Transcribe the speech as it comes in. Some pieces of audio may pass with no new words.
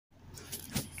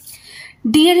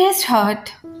Dearest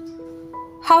heart,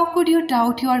 how could you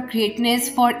doubt your greatness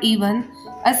for even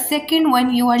a second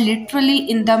when you are literally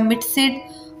in the midst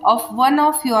of one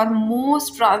of your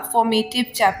most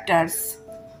transformative chapters?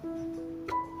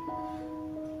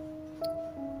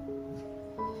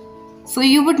 So,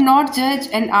 you would not judge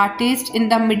an artist in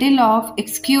the middle of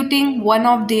executing one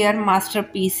of their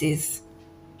masterpieces.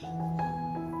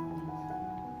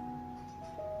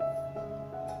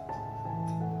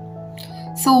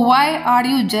 So, why are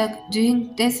you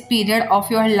judging this period of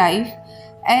your life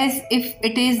as if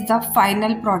it is the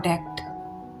final product?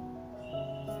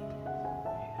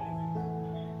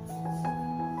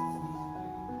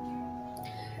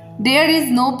 There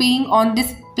is no being on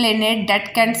this planet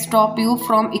that can stop you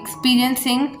from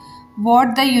experiencing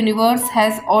what the universe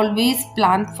has always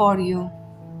planned for you.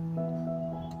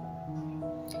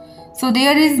 So,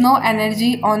 there is no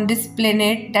energy on this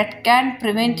planet that can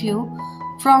prevent you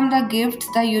from the gifts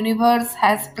the universe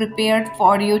has prepared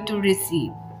for you to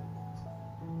receive.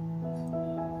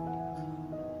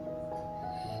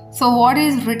 So, what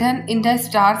is written in the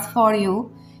stars for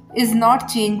you is not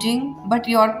changing, but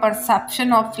your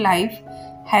perception of life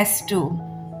has to.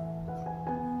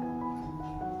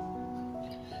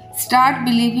 Start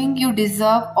believing you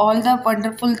deserve all the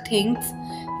wonderful things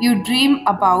you dream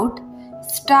about.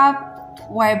 Stop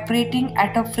vibrating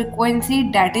at a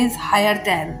frequency that is higher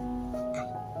than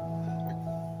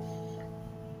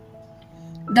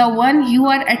the one you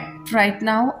are at right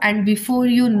now, and before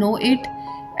you know it,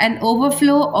 an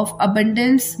overflow of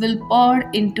abundance will pour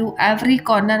into every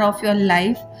corner of your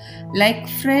life like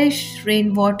fresh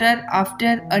rainwater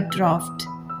after a drought.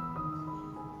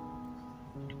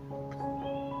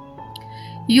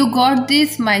 You got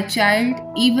this, my child,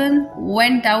 even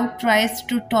when doubt tries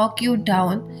to talk you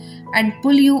down and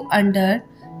pull you under.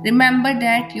 Remember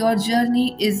that your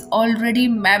journey is already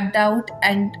mapped out,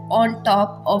 and on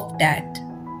top of that,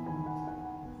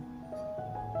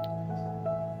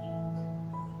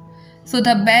 so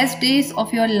the best days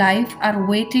of your life are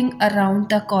waiting around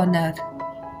the corner.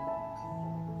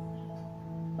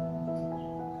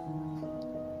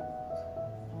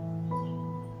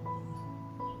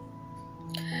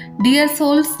 Dear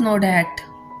souls, know that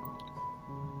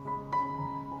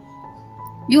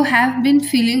you have been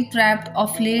feeling trapped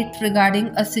of late regarding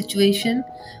a situation,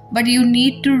 but you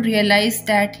need to realize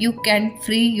that you can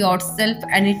free yourself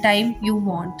anytime you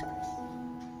want.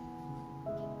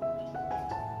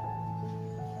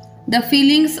 The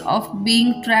feelings of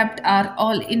being trapped are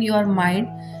all in your mind,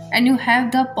 and you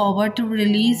have the power to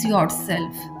release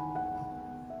yourself.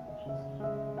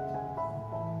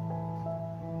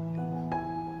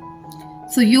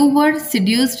 So you were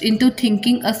seduced into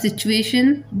thinking a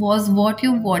situation was what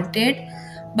you wanted,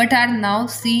 but are now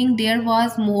seeing there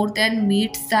was more than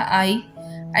meets the eye,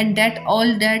 and that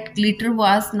all that glitter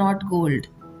was not gold.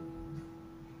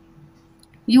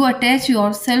 You attach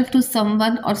yourself to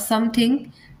someone or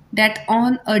something that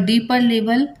on a deeper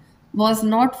level was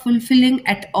not fulfilling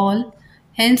at all,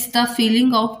 hence the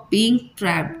feeling of being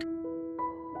trapped.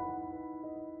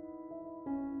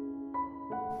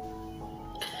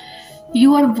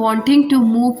 You are wanting to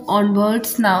move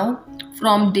onwards now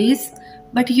from this,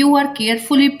 but you are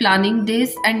carefully planning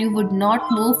this, and you would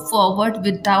not move forward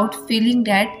without feeling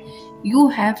that you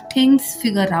have things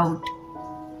figured out.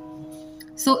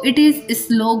 So it is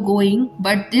slow going,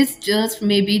 but this just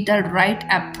may be the right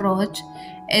approach,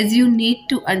 as you need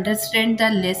to understand the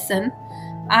lesson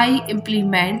I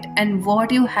implement and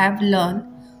what you have learned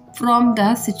from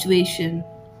the situation.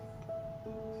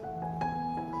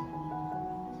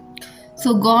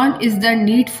 So gone is the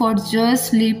need for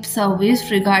just lip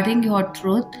service regarding your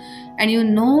truth, and you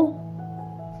know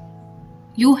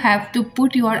you have to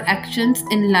put your actions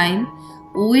in line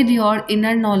with your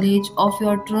inner knowledge of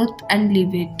your truth and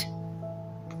live it.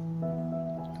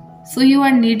 So you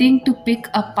are needing to pick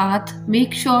a path.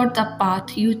 Make sure the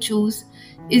path you choose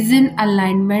is in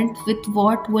alignment with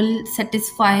what will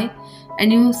satisfy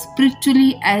and you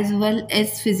spiritually as well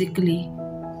as physically.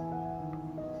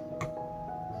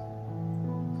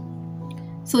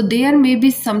 So there may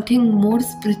be something more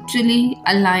spiritually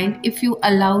aligned if you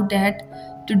allow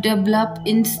that to develop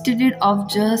instead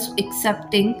of just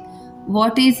accepting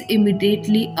what is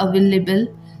immediately available.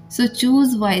 So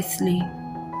choose wisely.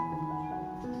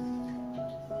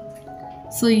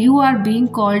 So you are being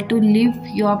called to live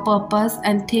your purpose,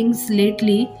 and things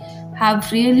lately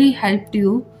have really helped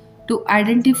you to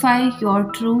identify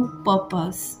your true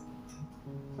purpose.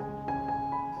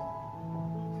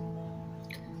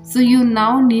 So you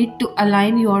now need to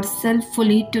align yourself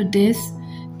fully to this,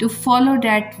 to follow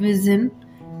that vision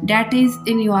that is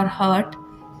in your heart,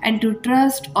 and to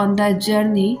trust on the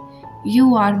journey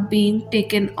you are being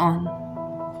taken on.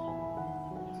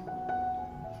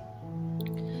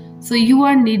 So you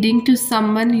are needing to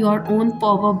summon your own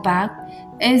power back,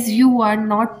 as you are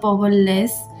not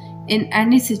powerless in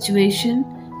any situation,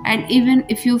 and even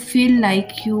if you feel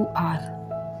like you are.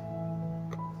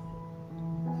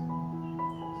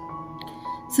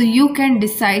 So you can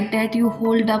decide that you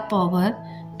hold the power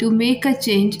to make a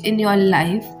change in your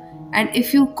life, and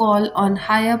if you call on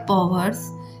higher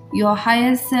powers, your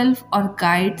higher self or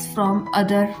guides from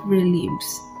other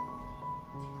realms.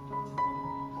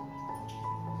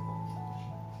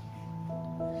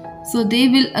 So they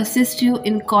will assist you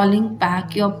in calling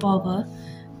back your power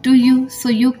to you so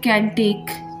you can take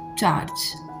charge.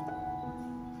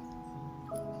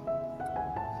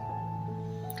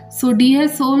 So dear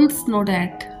souls, know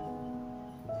that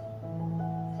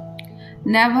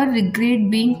never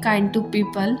regret being kind to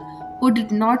people who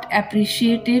did not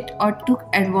appreciate it or took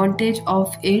advantage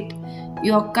of it.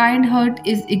 Your kind heart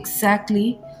is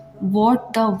exactly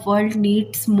what the world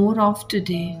needs more of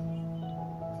today.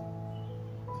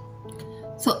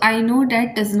 So I know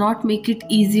that does not make it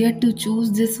easier to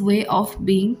choose this way of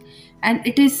being, and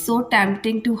it is so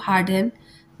tempting to harden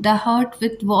the heart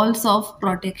with walls of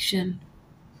protection.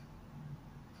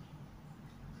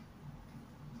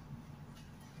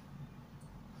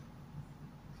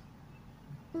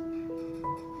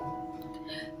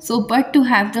 So, but to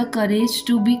have the courage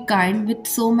to be kind with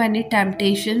so many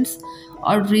temptations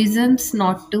or reasons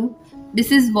not to,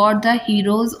 this is what the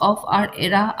heroes of our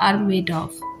era are made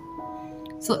of.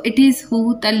 So, it is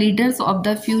who the leaders of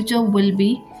the future will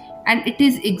be, and it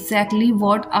is exactly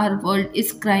what our world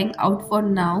is crying out for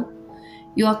now.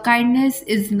 Your kindness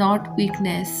is not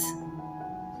weakness.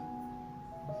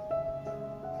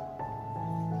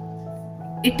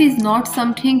 It is not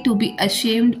something to be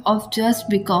ashamed of just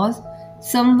because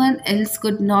someone else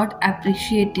could not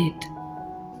appreciate it.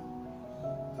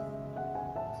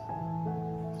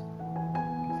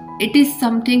 It is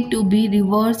something to be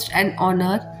reverenced and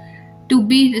honored, to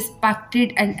be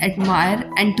respected and admired,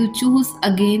 and to choose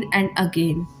again and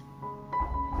again.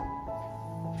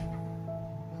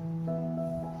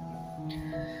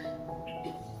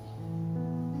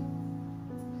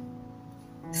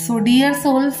 So, dear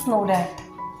souls, know that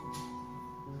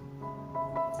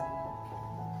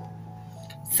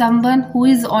someone who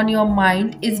is on your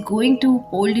mind is going to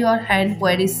hold your hand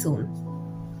very soon.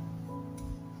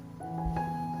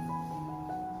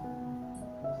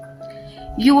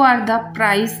 You are the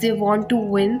prize they want to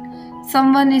win.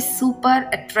 Someone is super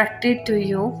attracted to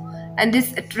you, and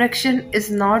this attraction is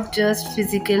not just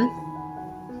physical.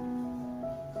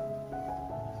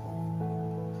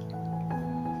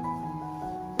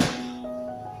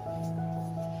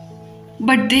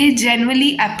 But they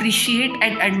genuinely appreciate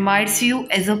and admire you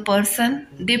as a person.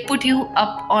 They put you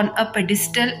up on a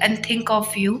pedestal and think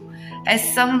of you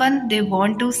as someone they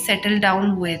want to settle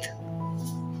down with.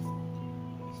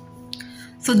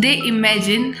 So they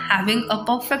imagine having a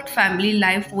perfect family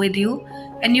life with you,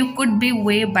 and you could be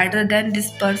way better than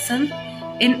this person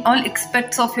in all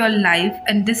aspects of your life,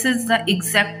 and this is the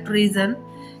exact reason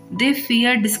they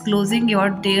fear disclosing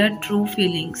their true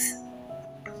feelings.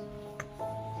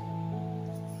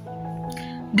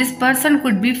 This person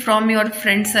could be from your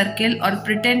friend circle or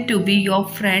pretend to be your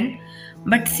friend,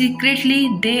 but secretly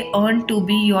they earn to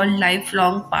be your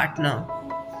lifelong partner.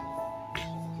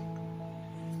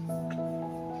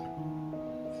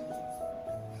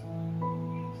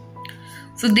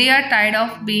 So they are tired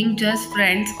of being just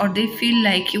friends, or they feel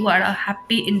like you are a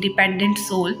happy independent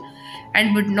soul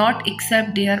and would not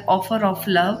accept their offer of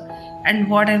love, and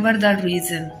whatever the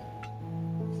reason.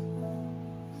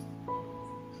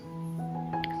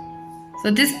 So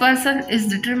this person is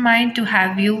determined to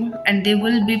have you, and they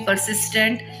will be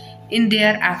persistent in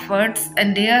their efforts,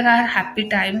 and there are happy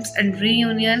times and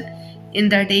reunion in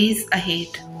the days ahead.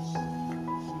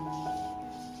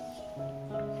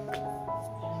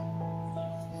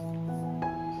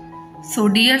 So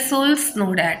dear souls,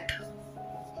 know that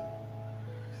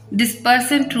this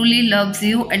person truly loves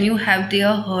you and you have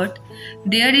their heart.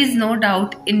 There is no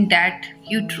doubt in that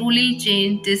you truly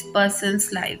changed this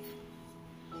person's life.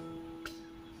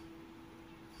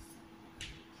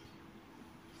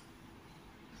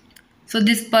 So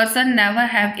this person never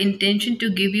have intention to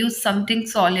give you something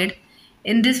solid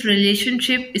in this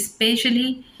relationship,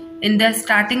 especially in the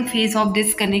starting phase of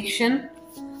this connection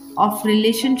of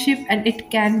relationship, and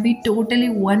it can be totally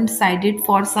one-sided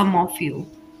for some of you.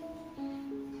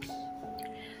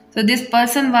 So this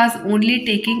person was only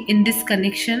taking in this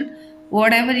connection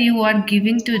whatever you are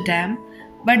giving to them,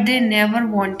 but they never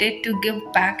wanted to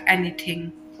give back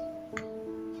anything.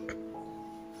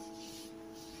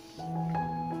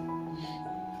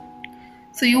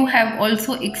 So you have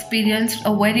also experienced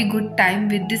a very good time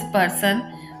with this person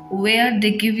where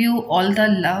they give you all the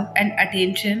love and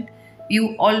attention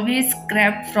you always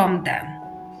craved from them.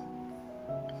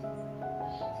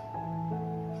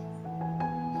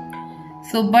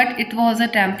 So, but it was a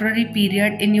temporary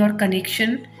period in your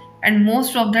connection, and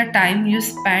most of the time you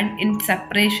spent in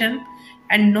separation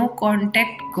and no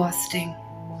contact ghosting.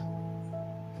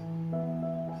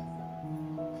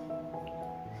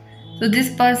 So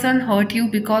this person hurt you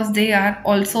because they are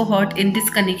also hurt in this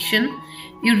connection.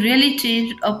 You really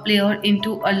changed a player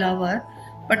into a lover,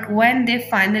 but when they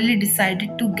finally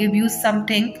decided to give you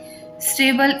something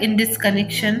stable in this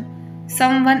connection,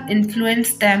 someone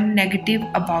influenced them negative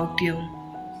about you.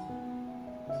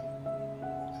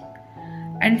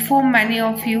 And for many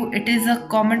of you, it is a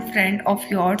common friend of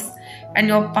yours and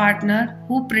your partner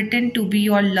who pretend to be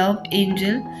your loved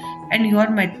angel and your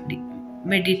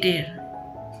meditator.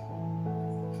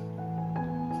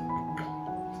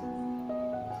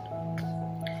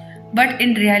 But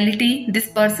in reality, this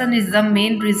person is the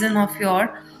main reason of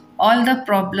your all the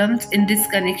problems in this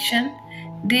connection.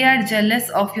 They are jealous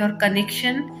of your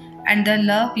connection and the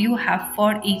love you have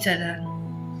for each other.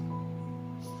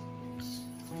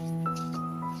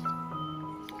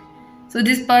 So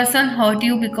this person hurt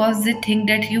you because they think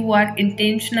that you are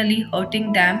intentionally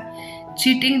hurting them,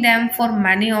 cheating them for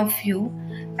many of you,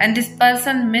 and this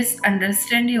person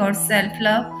misunderstands your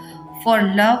self-love for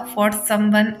love for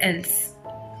someone else.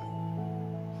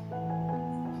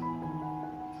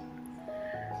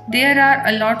 There are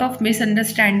a lot of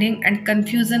misunderstanding and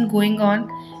confusion going on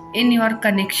in your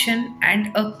connection,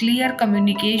 and a clear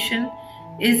communication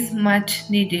is much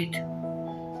needed.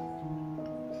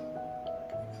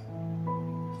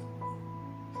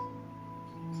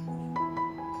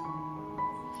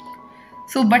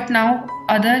 So, but now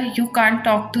other you can't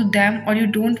talk to them or you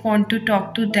don't want to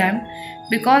talk to them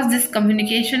because this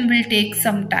communication will take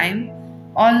some time,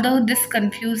 although this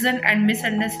confusion and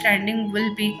misunderstanding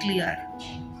will be clear.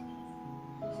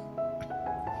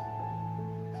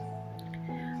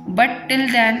 But till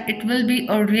then, it will be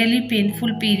a really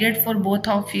painful period for both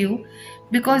of you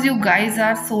because you guys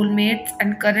are soulmates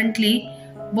and currently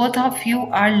both of you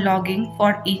are longing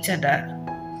for each other.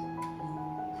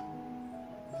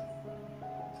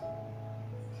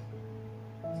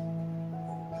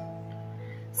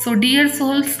 So, dear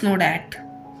souls, know that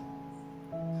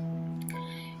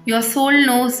your soul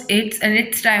knows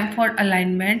it's time for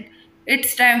alignment.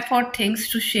 It's time for things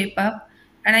to shape up.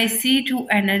 And I see two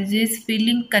energies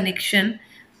feeling connection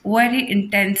very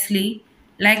intensely,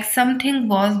 like something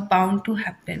was bound to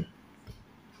happen.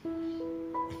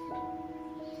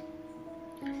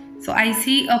 So I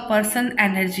see a person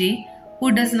energy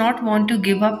who does not want to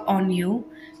give up on you,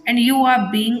 and you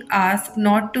are being asked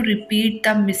not to repeat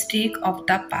the mistake of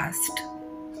the past.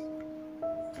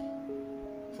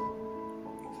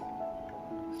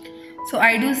 So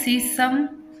I do see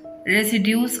some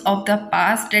residues of the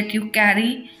past that you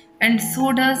carry, and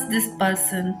so does this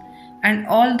person. And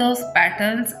all those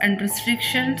patterns and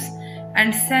restrictions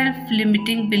and self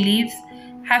limiting beliefs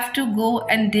have to go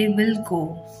and they will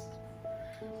go.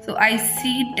 So I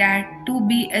see that to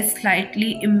be a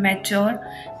slightly immature,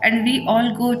 and we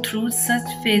all go through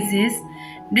such phases.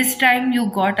 This time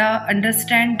you gotta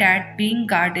understand that being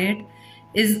guarded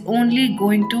is only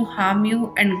going to harm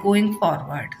you and going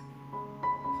forward.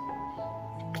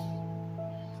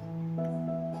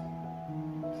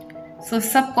 So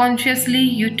subconsciously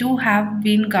you too have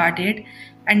been guarded,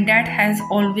 and that has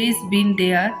always been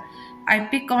there. I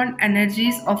pick on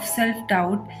energies of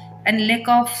self-doubt and lack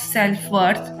of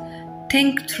self-worth.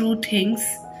 Think through things.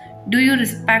 Do you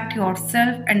respect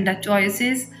yourself and the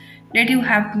choices that you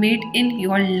have made in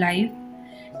your life?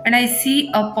 And I see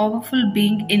a powerful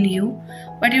being in you,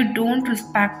 but you don't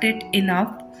respect it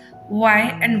enough.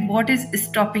 Why and what is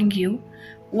stopping you?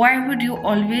 Why would you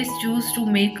always choose to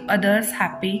make others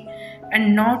happy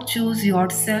and not choose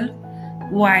yourself?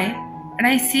 Why? And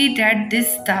I see that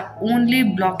this is the only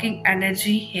blocking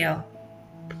energy here.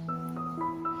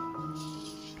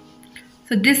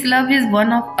 So this love is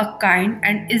one of a kind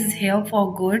and is here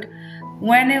for good.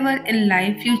 Whenever in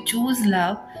life you choose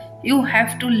love, you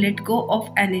have to let go of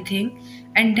anything,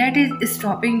 and that is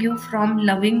stopping you from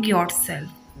loving yourself.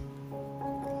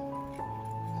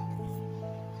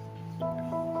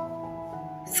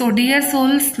 So dear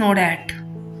souls, know that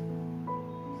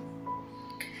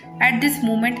at this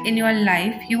moment in your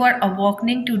life, you are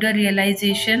awakening to the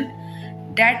realization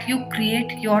that you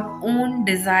create your own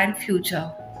desired future.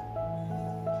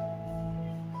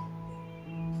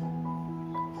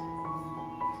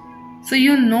 So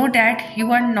you know that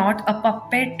you are not a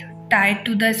puppet tied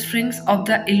to the strings of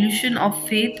the illusion of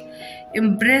faith.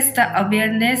 Embrace the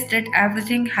awareness that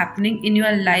everything happening in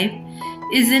your life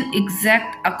is in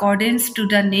exact accordance to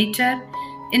the nature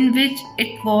in which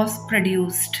it was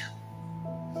produced.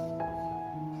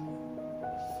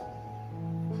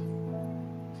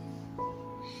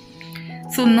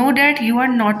 So know that you are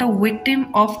not a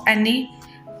victim of any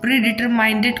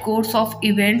predetermined course of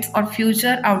events or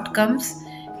future outcomes.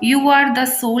 You are the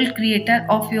sole creator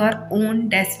of your own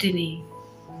destiny.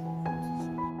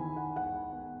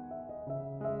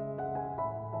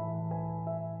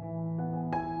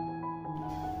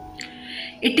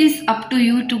 It is up to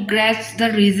you to grasp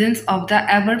the reasons of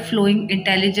the ever-flowing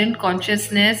intelligent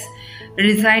consciousness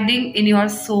residing in your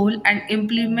soul and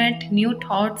implement new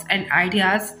thoughts and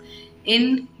ideas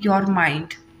in your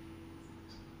mind.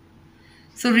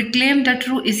 So reclaim the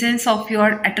true essence of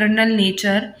your eternal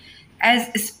nature as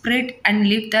spirit and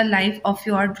live the life of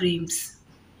your dreams.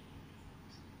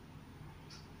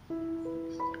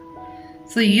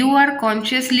 So you are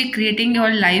consciously creating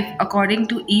your life according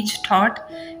to each thought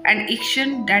and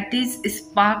action that is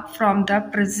sparked from the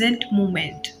present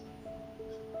moment.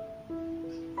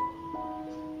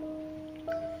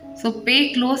 So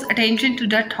pay close attention to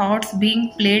the thoughts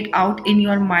being played out in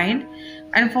your mind,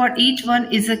 and for each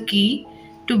one is a key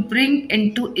to bring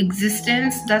into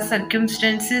existence the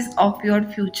circumstances of your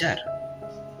future.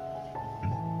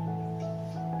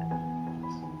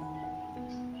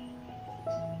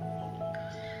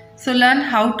 So learn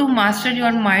how to master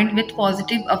your mind with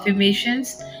positive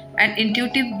affirmations and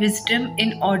intuitive wisdom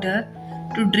in order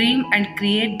to dream and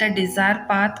create the desired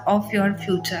path of your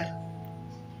future.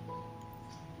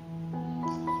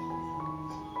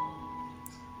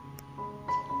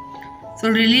 So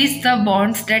release the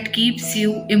bonds that keeps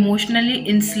you emotionally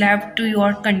enslaved to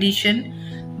your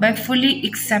condition by fully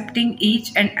accepting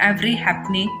each and every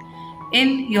happening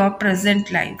in your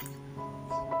present life.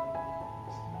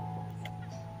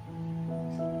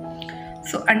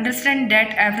 So understand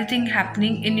that everything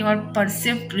happening in your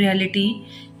perceived reality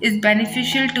is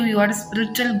beneficial to your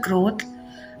spiritual growth.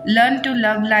 Learn to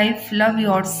love life, love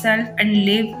yourself, and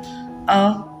live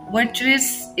a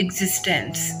virtuous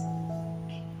existence.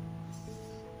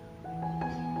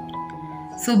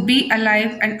 So be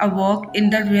alive and awake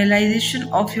in the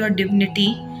realization of your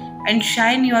divinity and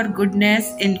shine your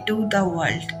goodness into the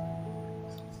world.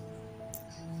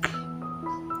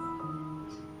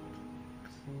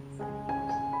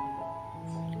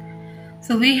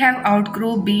 So we have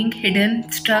outgrown being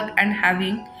hidden, stuck, and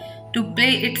having to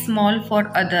play it small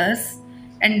for others,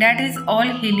 and that is all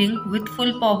healing with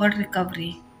full power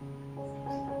recovery.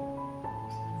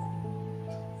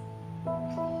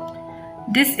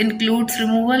 This includes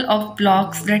removal of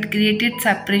blocks that created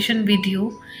separation with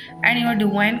you and your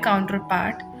divine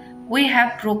counterpart. We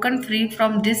have broken free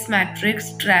from this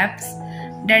matrix traps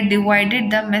that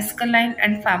divided the masculine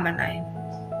and feminine.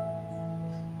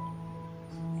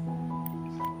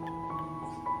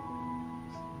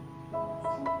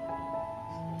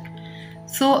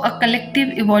 So a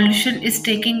collective evolution is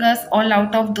taking us all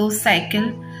out of those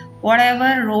cycles.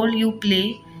 Whatever role you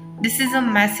play, this is a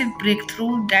massive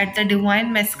breakthrough that the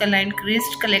Divine Masculine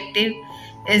Christ Collective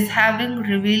is having,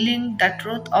 revealing the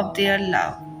truth of their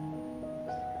love.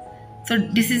 So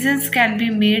decisions can be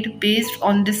made based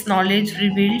on this knowledge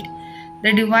revealed.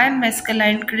 The Divine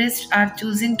Masculine Christ are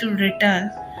choosing to return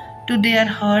to their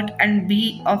heart and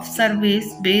be of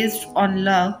service based on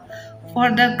love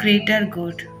for the greater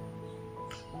good.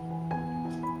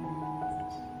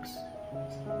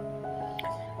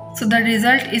 So the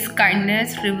result is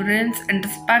kindness, reverence, and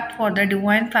respect for the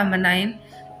divine feminine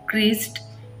Christ.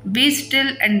 Be still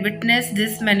and witness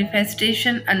this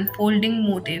manifestation unfolding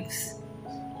motives.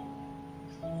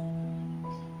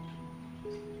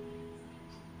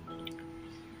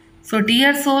 So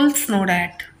dear souls, know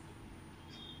that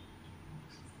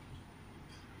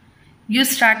you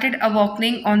started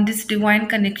awakening on this divine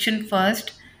connection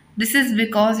first. This is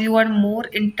because you are more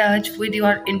in touch with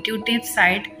your intuitive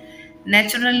side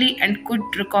naturally and could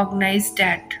recognize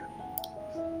that.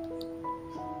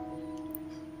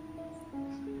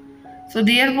 So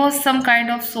there was some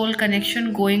kind of soul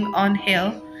connection going on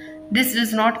here. This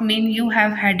does not mean you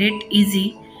have had it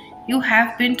easy. You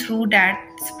have been through that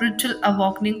spiritual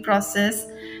awakening process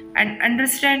and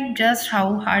understand just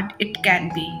how hard it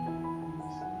can be.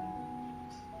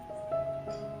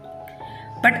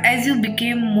 But as you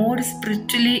became more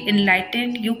spiritually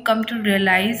enlightened, you come to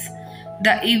realize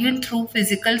that even through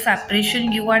physical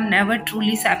separation, you are never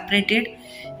truly separated.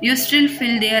 You still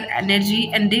feel their energy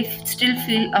and they still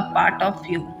feel a part of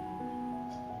you.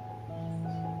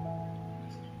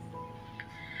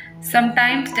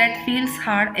 Sometimes that feels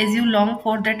hard as you long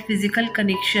for that physical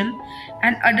connection,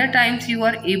 and other times you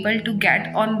are able to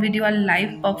get on with your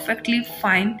life perfectly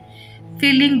fine,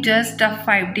 feeling just a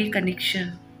 5D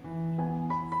connection.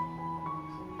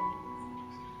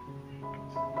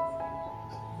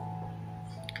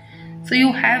 So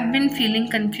you have been feeling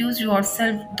confused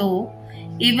yourself though,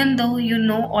 even though you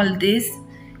know all this,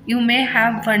 you may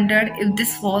have wondered if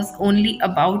this was only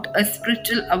about a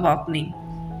spiritual awakening.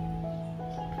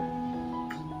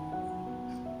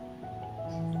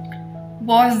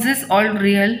 Was this all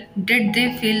real? Did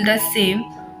they feel the same?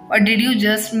 Or did you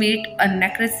just meet a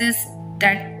narcissist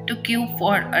that took you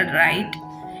for a ride?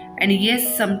 And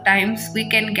yes, sometimes we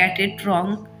can get it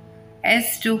wrong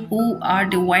as to who our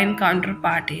divine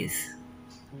counterpart is.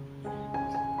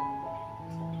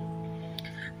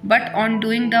 But on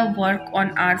doing the work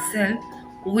on ourselves,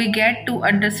 we get to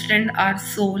understand our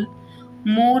soul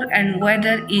more and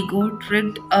whether ego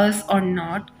tricked us or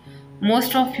not.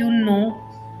 Most of you know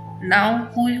now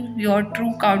who your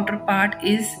true counterpart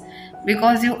is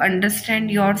because you understand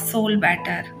your soul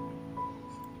better.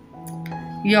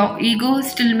 Your ego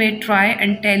still may try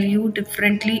and tell you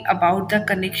differently about the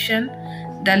connection,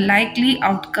 the likely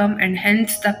outcome, and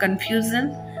hence the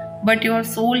confusion, but your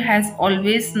soul has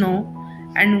always known,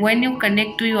 and when you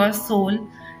connect to your soul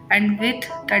and with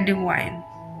the divine,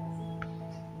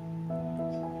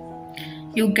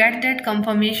 you get that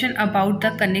confirmation about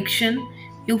the connection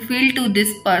you feel to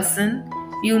this person.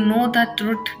 You know the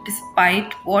truth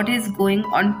despite what is going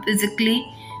on physically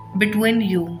between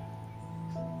you.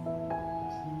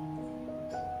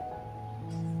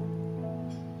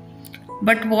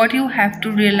 But what you have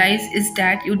to realize is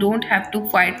that you don't have to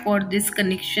fight for this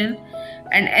connection,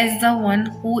 and as the one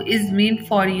who is meant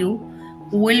for you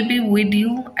will be with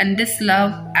you, and this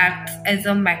love acts as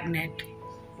a magnet.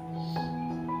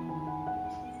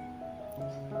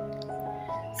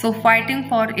 So fighting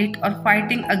for it or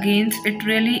fighting against it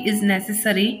really is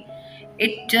necessary.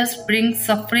 It just brings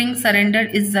suffering. Surrender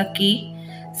is the key.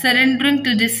 Surrendering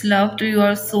to this love to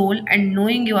your soul and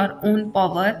knowing your own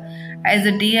power as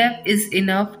a DF is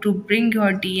enough to bring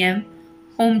your DM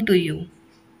home to you.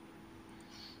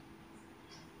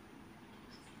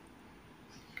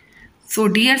 So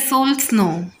dear souls,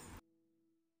 know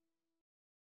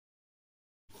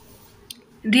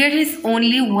there is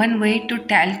only one way to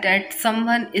tell that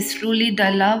someone is truly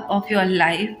the love of your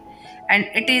life, and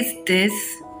it is this: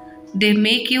 they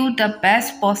make you the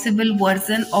best possible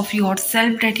version of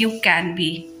yourself that you can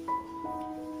be.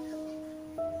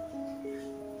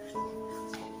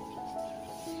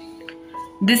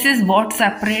 This is what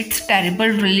separates terrible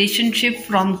relationships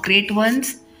from great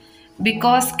ones,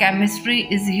 because chemistry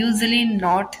is usually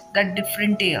not the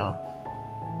different air.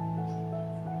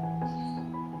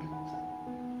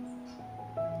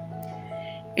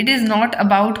 It is not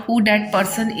about who that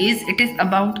person is, it is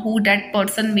about who that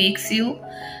person makes you.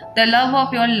 The love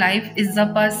of your life is the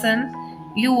person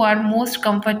you are most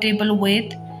comfortable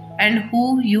with and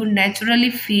who you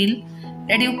naturally feel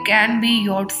that you can be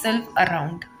yourself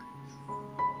around.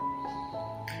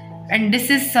 And this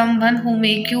is someone who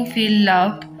make you feel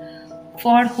loved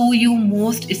for who you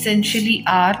most essentially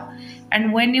are,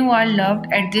 and when you are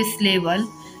loved at this level,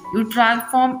 you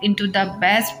transform into the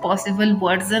best possible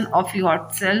version of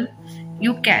yourself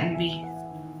you can be.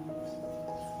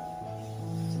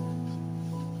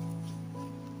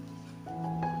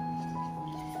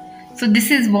 So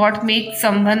this is what makes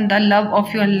someone the love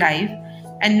of your life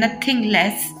and nothing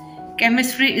less.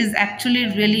 Chemistry is actually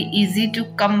really easy to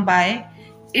come by.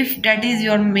 If that is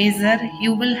your measure,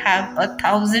 you will have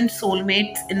 1,000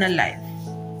 soulmates in a life.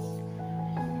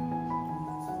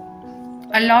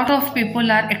 A lot of people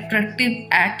are attractive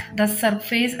at the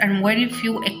surface, and very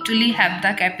few actually have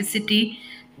the capacity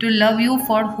to love you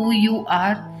for who you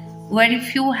are. Very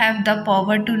few have the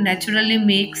power to naturally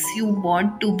make you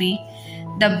want to be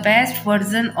the best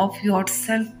version of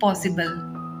yourself possible.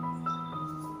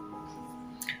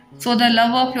 So the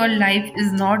love of your life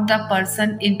is not the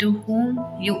person into whom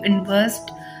you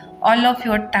invest all of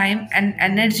your time and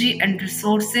energy and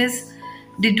resources.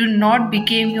 They do not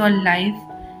become your life.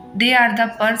 They are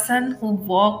the person who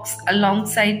walks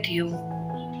alongside you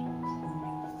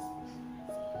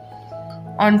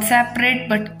on separate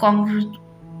but congruent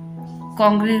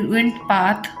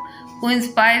path, who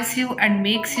inspires you and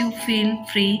makes you feel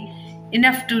free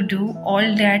enough to do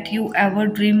all that you ever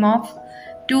dream of,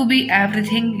 to be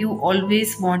everything you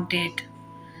always wanted.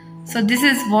 So this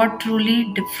is what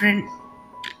truly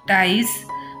differentiates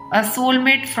a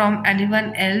soulmate from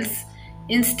anyone else.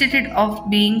 Instead of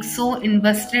being so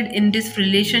invested in this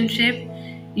relationship,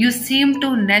 you seem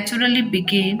to naturally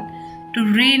begin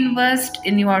to reinvest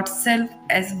in yourself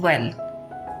as well.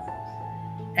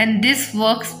 And this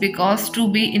works because to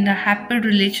be in a happy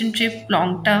relationship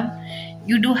long term,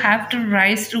 you do have to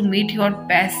rise to meet your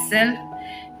best self.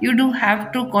 You do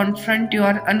have to confront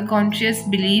your unconscious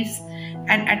beliefs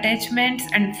and attachments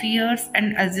and fears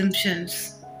and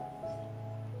assumptions.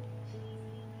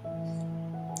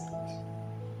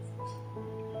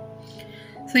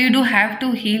 So you do have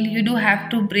to heal, you do have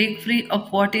to break free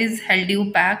of what is held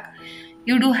you back.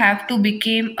 You do have to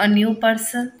become a new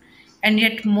person and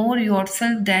yet more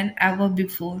yourself than ever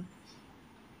before.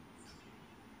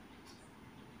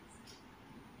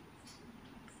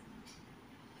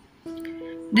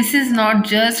 This is not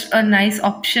just a nice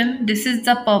option, this is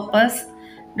the purpose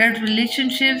that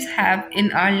relationships have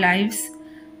in our lives,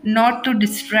 not to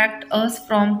distract us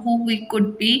from who we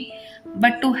could be,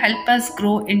 but to help us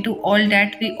grow into all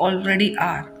that we already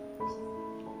are.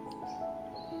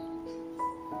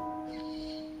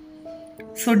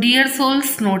 So, dear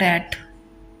souls, know that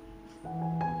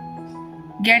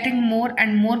getting more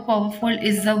and more powerful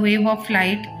is the wave of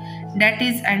light that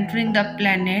is entering the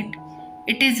planet.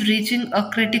 It is reaching a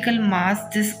critical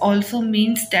mass. This also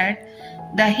means that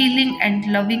the healing and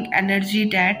loving energy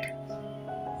that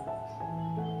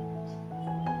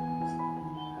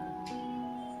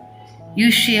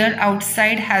you share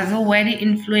outside has a very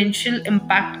influential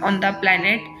impact on the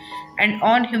planet and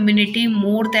on humanity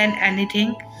more than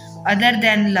anything other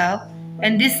than love.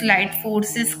 And this light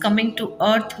force is coming to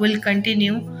earth will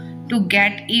continue to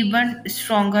get even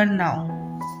stronger now.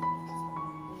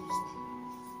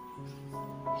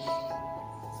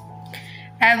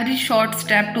 Every short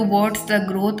step towards the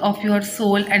growth of your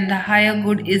soul and the higher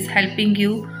good is helping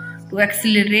you to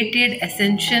accelerated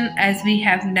ascension as we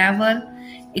have never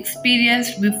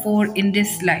experienced before in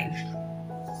this life.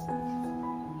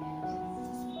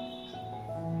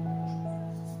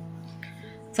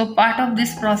 So part of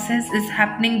this process is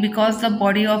happening because the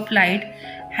body of light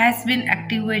has been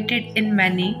activated in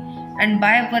many, and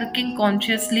by working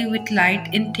consciously with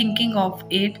light in thinking of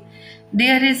it,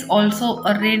 there is also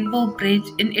a rainbow bridge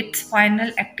in its final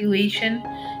activation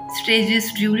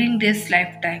stages during this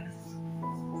lifetime.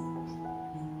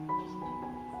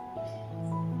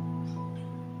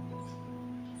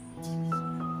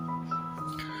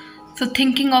 So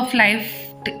thinking of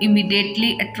life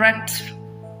immediately attracts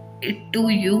it to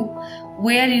you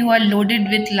where you are loaded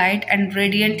with light and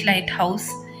radiant lighthouse.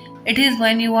 It is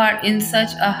when you are in such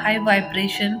a high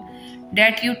vibration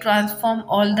that you transform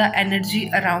all the energy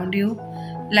around you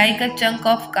like a chunk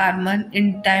of carbon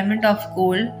in diamond of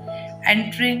gold,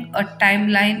 entering a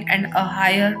timeline and a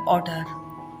higher order.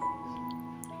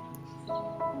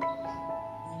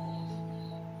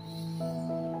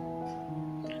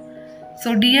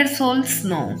 So dear souls,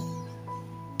 know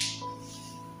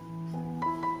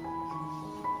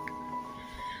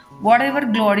whatever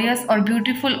glorious or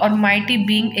beautiful or mighty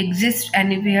being exists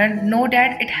anywhere, know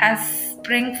that it has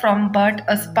sprung from but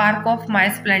a spark of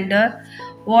my splendor.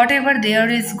 Whatever there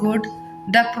is good,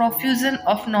 the profusion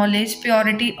of knowledge,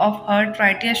 purity of heart,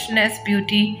 righteousness,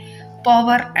 beauty,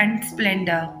 power, and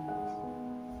splendor.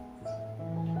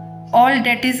 All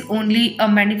that is only a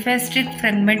manifested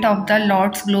fragment of the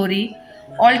Lord's glory.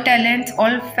 All talents,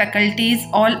 all faculties,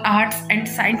 all arts and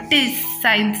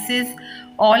sciences,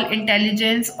 all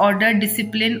intelligence, order,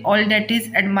 discipline, all that is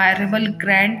admirable,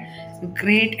 grand,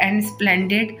 great, and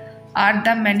splendid are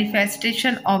the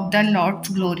manifestation of the Lord's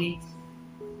glory.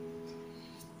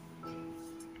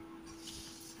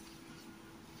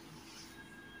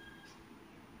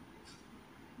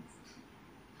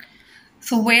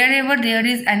 So, wherever there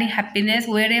is any happiness,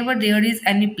 wherever there is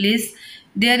any bliss,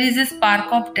 there is a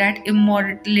spark of that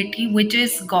immortality which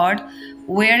is God.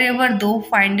 Wherever thou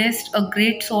findest a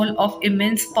great soul of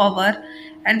immense power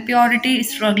and purity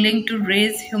struggling to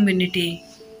raise humanity.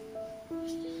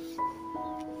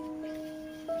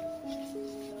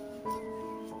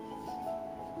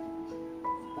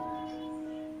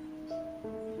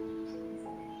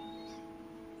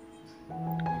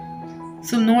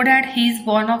 So know that he is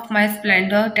born of my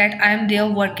splendor, that I am there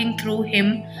working through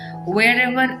him.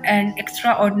 Wherever an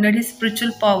extraordinary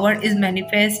spiritual power is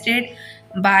manifested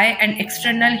by an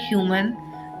external human,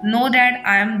 know that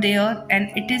I am there and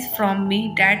it is from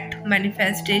me that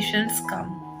manifestations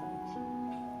come.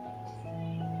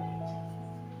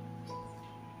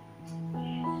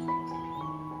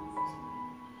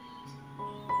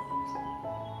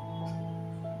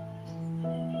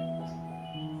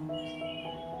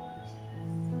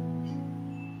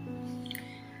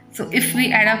 So if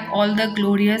we add up all the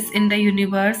glorious in the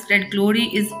universe, that glory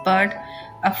is but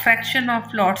a fraction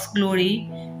of Lord's glory.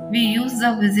 We use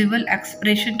the visible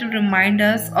expression to remind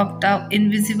us of the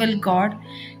invisible God,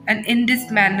 and in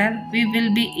this manner, we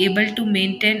will be able to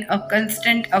maintain a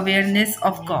constant awareness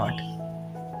of God.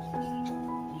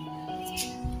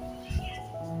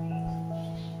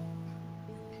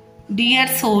 Dear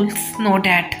souls, know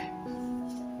that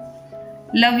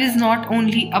love is not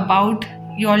only about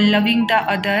your loving the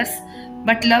others,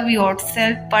 but love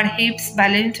yourself. Perhaps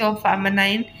balance your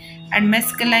feminine and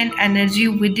masculine energy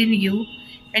within you,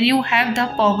 and you have the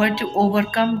power to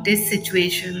overcome this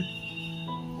situation.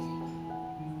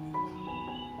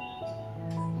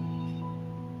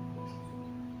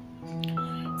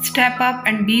 Step up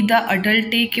and be the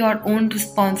adult, take your own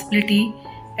responsibility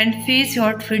and face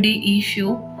your 3D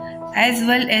issue as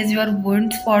well as your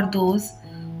wounds. For those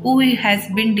who has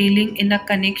been dealing in a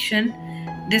connection,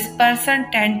 this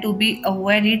person tend to be a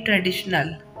very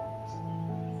traditional.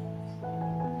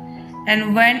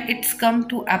 And when it's come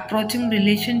to approaching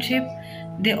relationship,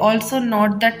 they also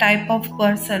not the type of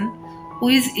person who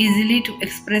is easily to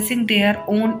expressing their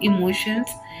own emotions.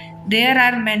 There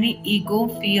are many ego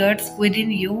fears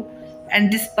within you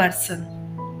and this person.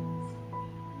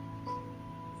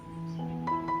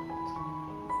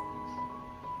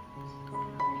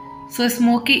 So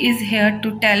Smokey is here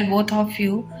to tell both of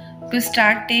you to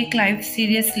start take life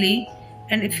seriously,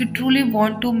 and if you truly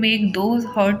want to make those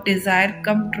hurt desire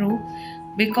come true,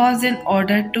 because in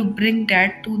order to bring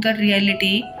that to the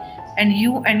reality, and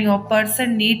you and your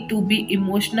person need to be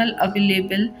emotional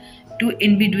available to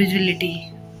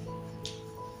individuality.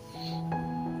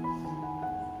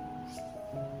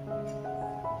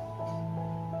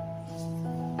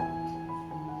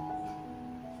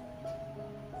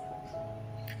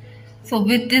 So,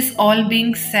 with this all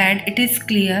being said, it is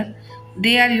clear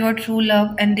they are your true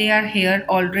love and they are here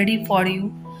already for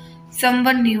you.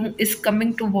 Someone new is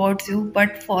coming towards you,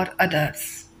 but for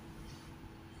others.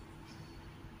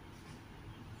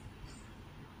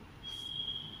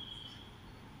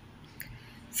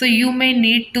 So, you may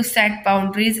need to set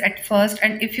boundaries at first,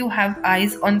 and if you have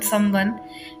eyes on someone,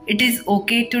 it is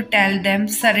okay to tell them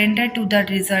surrender to the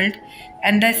result,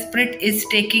 and the spirit is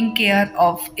taking care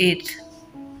of it.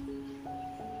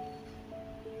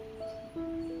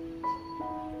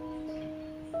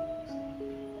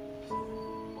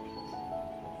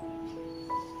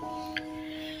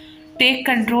 Take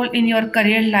control in your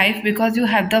career life because you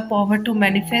have the power to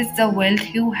manifest the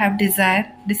wealth you have desired.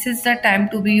 This is the time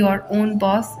to be your own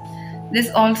boss.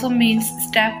 This also means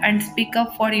step and speak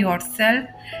up for yourself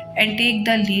and take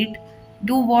the lead.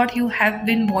 Do what you have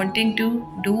been wanting to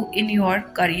do in your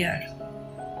career.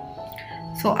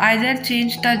 So either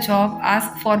change the job,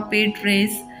 ask for paid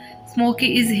raise.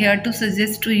 Smokey is here to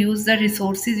suggest to use the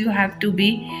resources you have to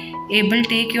be able to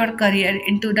take your career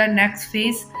into the next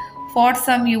phase. For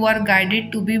some, you are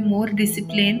guided to be more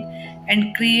disciplined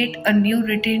and create a new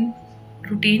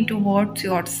routine towards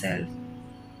yourself.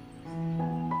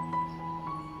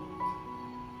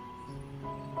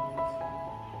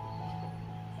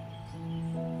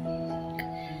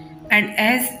 And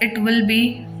as it will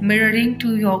be mirroring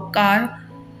to your car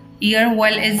year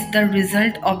well is the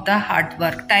result of the hard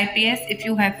work. Type yes if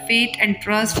you have faith and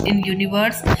trust in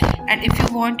universe, and if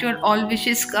you want your all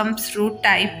wishes comes true,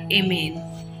 type amen.